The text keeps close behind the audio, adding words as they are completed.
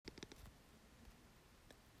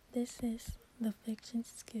This is The Fiction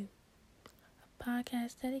Scoop, a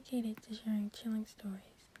podcast dedicated to sharing chilling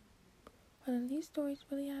stories. Whether these stories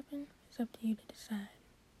really happen is up to you to decide.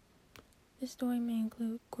 This story may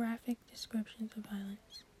include graphic descriptions of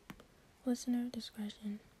violence. Listener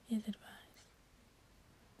discretion is advised.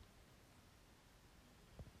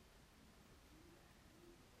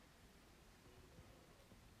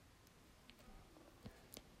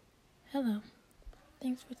 Hello,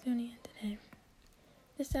 thanks for tuning in today.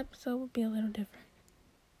 This episode will be a little different.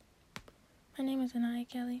 My name is Anaya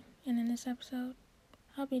Kelly, and in this episode,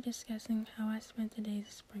 I'll be discussing how I spent the days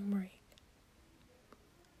of spring break.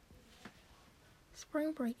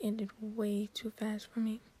 Spring break ended way too fast for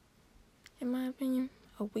me. In my opinion,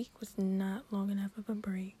 a week was not long enough of a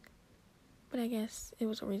break, but I guess it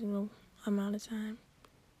was a reasonable amount of time,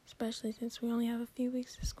 especially since we only have a few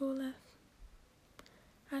weeks of school left.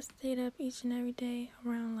 I stayed up each and every day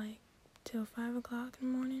around till 5 o'clock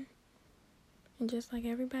in the morning, and just like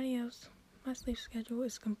everybody else, my sleep schedule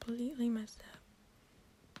is completely messed up.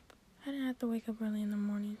 I didn't have to wake up early in the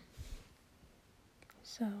morning,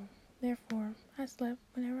 so therefore I slept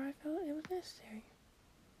whenever I felt it was necessary.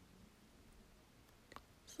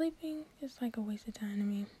 Sleeping is like a waste of time to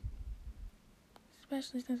me,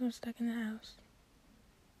 especially since I'm stuck in the house.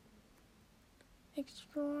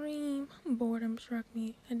 Extreme boredom struck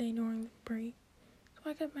me a day during the break, so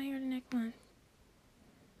I cut my hair to neck length.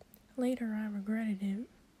 Later I regretted it,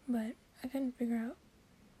 but I couldn't figure out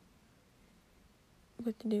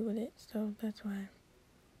what to do with it, so that's why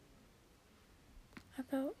I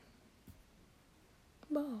felt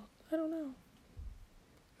bald. I don't know.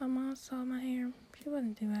 My mom saw my hair. She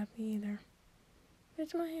wasn't too happy either. But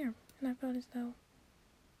it's my hair, and I felt as though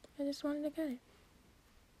I just wanted to cut it.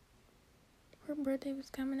 Her birthday was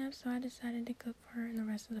coming up, so I decided to cook for her and the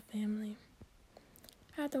rest of the family.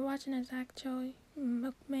 After watching a Zach Choi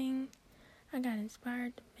mukbang, I got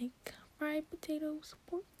inspired to make fried potatoes,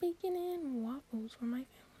 pork bacon, and waffles for my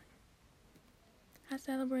family. I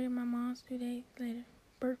celebrated my mom's 2 days later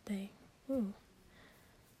birthday. Ooh.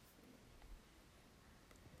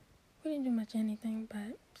 We didn't do much anything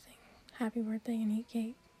but sing happy birthday and eat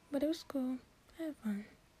cake, but it was cool. I had fun.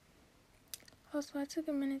 Also, I took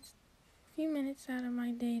a few minutes out of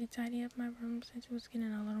my day to tidy up my room since it was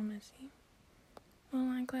getting a little messy.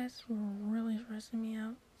 Online classes were really stressing me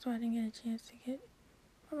out, so I didn't get a chance to get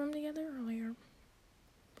my room together earlier.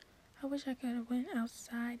 I wish I could have went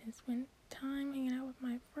outside and spent time hanging out with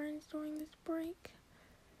my friends during this break,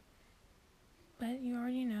 but you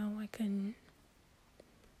already know I couldn't.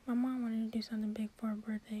 My mom wanted to do something big for her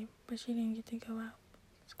birthday, but she didn't get to go out.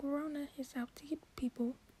 Corona is out to get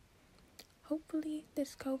people. Hopefully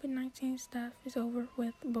this COVID-19 stuff is over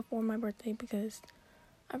with before my birthday, because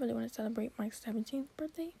I really want to celebrate my 17th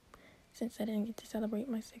birthday since I didn't get to celebrate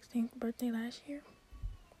my 16th birthday last year.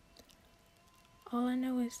 All I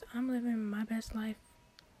know is I'm living my best life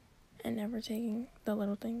and never taking the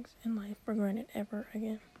little things in life for granted ever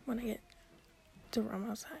again when I get to roam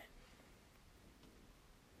outside.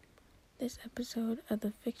 This episode of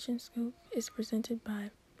The Fiction Scoop is presented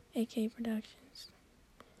by AK Productions.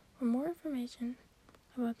 For more information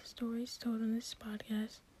about the stories told on this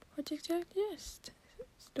podcast, or to suggest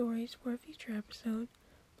stories for a future episode,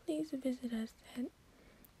 please visit us at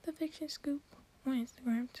The Fiction Scoop on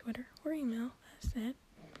Instagram, Twitter, or email us at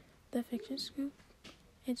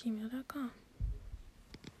thefictionscoop@gmail.com.